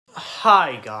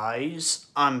Hi guys,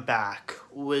 I'm back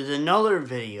with another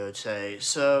video today.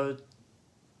 So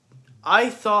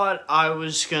I thought I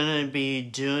was gonna be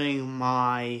doing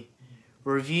my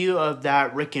review of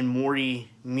that Rick and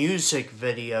Morty music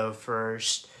video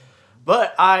first,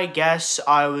 but I guess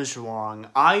I was wrong.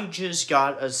 I just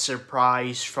got a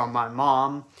surprise from my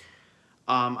mom.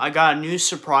 I got a new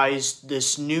surprise,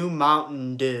 this new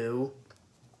Mountain Dew.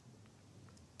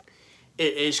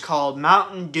 It is called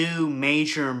Mountain Dew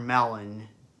Major Melon.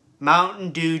 Mountain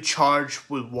Dew charged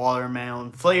with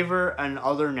watermelon flavor and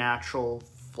other natural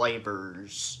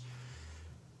flavors.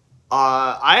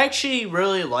 I actually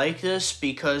really like this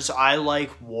because I like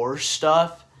war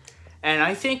stuff. And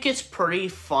I think it's pretty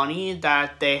funny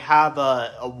that they have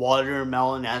a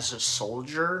watermelon as a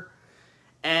soldier.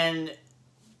 And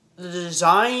the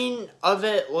design of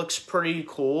it looks pretty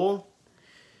cool.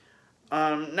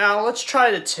 Now let's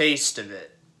try the taste of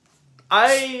it.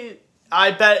 I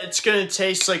bet it's gonna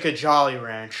taste like a Jolly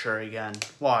Rancher again.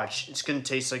 Watch, it's gonna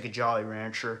taste like a Jolly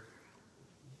Rancher.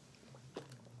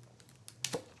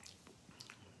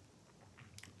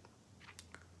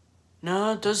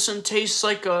 No, it doesn't taste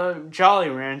like a Jolly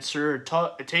Rancher.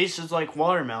 It tastes like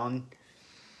watermelon.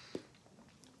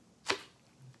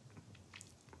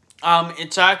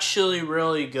 It's actually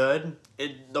really good.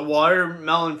 The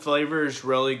watermelon flavor is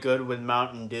really good with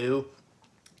Mountain Dew.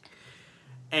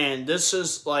 And this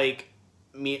is like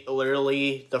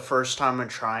literally the first time I'm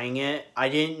trying it. I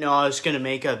didn't know I was going to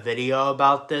make a video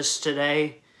about this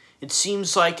today. It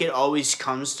seems like it always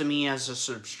comes to me as a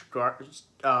surprise.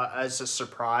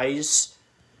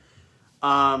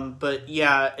 But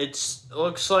yeah, it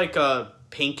looks like a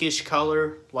pinkish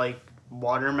color, like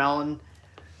watermelon.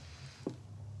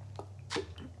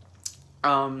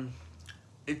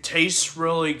 It tastes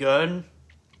really good.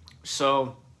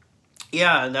 So,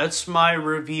 yeah, that's my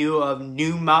review of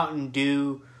new Mountain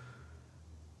Dew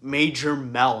Major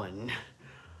Melon.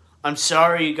 I'm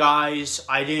sorry, guys.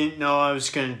 I didn't know I was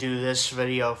going to do this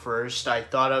video first. I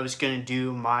thought I was going to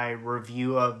do my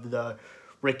review of the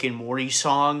Rick and Morty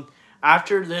song.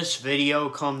 After this video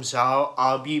comes out,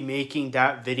 I'll be making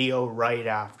that video right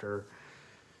after.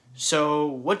 So,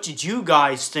 what did you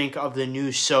guys think of the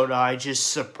new soda I just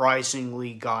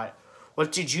surprisingly got?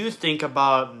 What did you think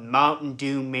about Mountain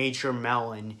Dew Major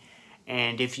Melon?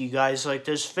 And if you guys like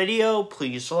this video,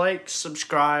 please like,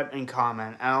 subscribe, and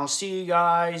comment. And I'll see you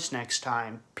guys next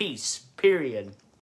time. Peace. Period.